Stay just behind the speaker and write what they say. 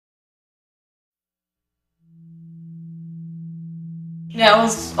Yeah,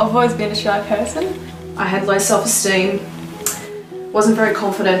 I've always been a shy person. I had low self-esteem, wasn't very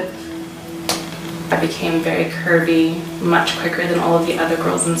confident. I became very curvy much quicker than all of the other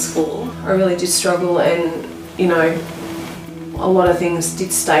girls in school. I really did struggle, and you know, a lot of things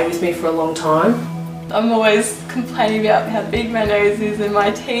did stay with me for a long time. I'm always complaining about how big my nose is and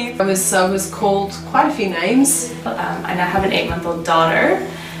my teeth. I was called quite a few names. I now have an 8-month-old daughter.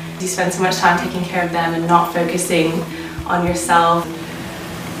 You spend so much time taking care of them and not focusing on yourself.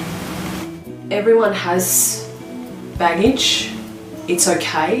 Everyone has baggage. It's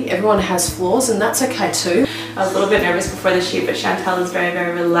okay. Everyone has flaws, and that's okay too. I was a little bit nervous before the shoot, but Chantelle is very,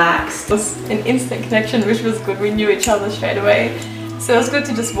 very relaxed. It was an instant connection, which was good. We knew each other straight away. So it was good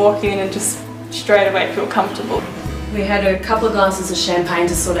to just walk in and just straight away feel comfortable. We had a couple of glasses of champagne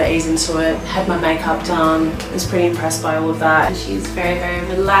to sort of ease into it. Had my makeup done. I was pretty impressed by all of that. And she's very, very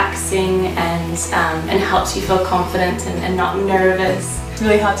relaxing and helps you feel confident and not nervous. It's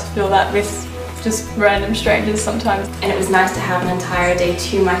really hard to feel that with just random strangers sometimes. And it was nice to have an entire day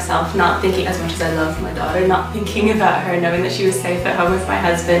to myself, not thinking, as much as I love my daughter, not thinking about her, knowing that she was safe at home with my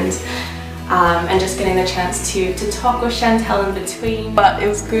husband, and just getting the chance to talk with Chantelle in between. But it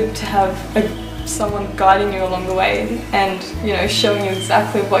was good to have someone guiding you along the way and, you know, showing you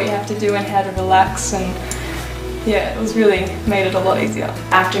exactly what you have to do and how to relax, and yeah, it was really made it a lot easier.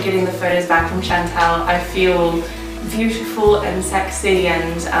 After getting the photos back from Chantelle, I feel beautiful and sexy, and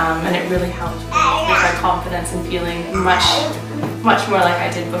it really helped with my confidence and feeling much more like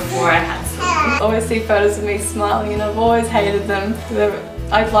I did before I had some. I always see photos of me smiling, and I've always hated them.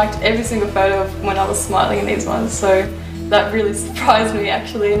 I've liked every single photo of when I was smiling in these ones, so that really surprised me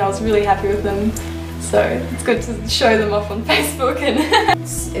actually, and I was really happy with them. So it's good to show them off on Facebook. And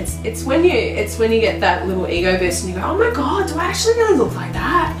it's when you get that little ego boost and you go, oh my god, do I actually really look like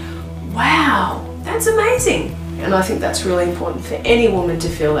that? Wow, that's amazing. And I think that's really important for any woman to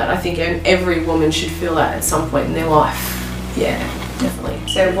feel that. I think every woman should feel that at some point in their life. Yeah, definitely.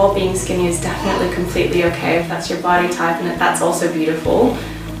 So while being skinny is definitely completely okay if that's your body type, and that's also beautiful.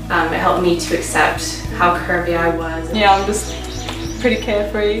 It helped me to accept how curvy I was. Yeah, I'm just pretty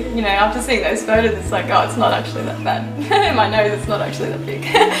carefree. You know, after seeing those photos, it's like, oh, it's not actually that bad. My nose is not actually that big.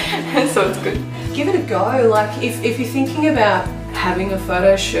 So it's good. Give it a go. Like, if you're thinking about having a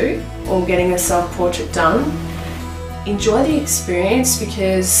photo shoot or getting a self-portrait done, enjoy the experience,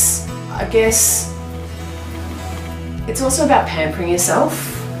 because I guess it's also about pampering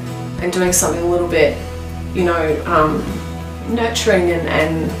yourself and doing something a little bit, you know, nurturing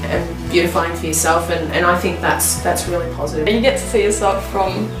and beautifying for yourself, and I think that's really positive. You get to see yourself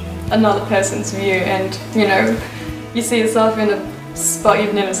from another person's view, and you know, you see yourself in a spot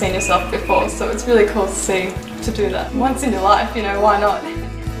you've never seen yourself before, so it's really cool to do that once in your life, you know, why not?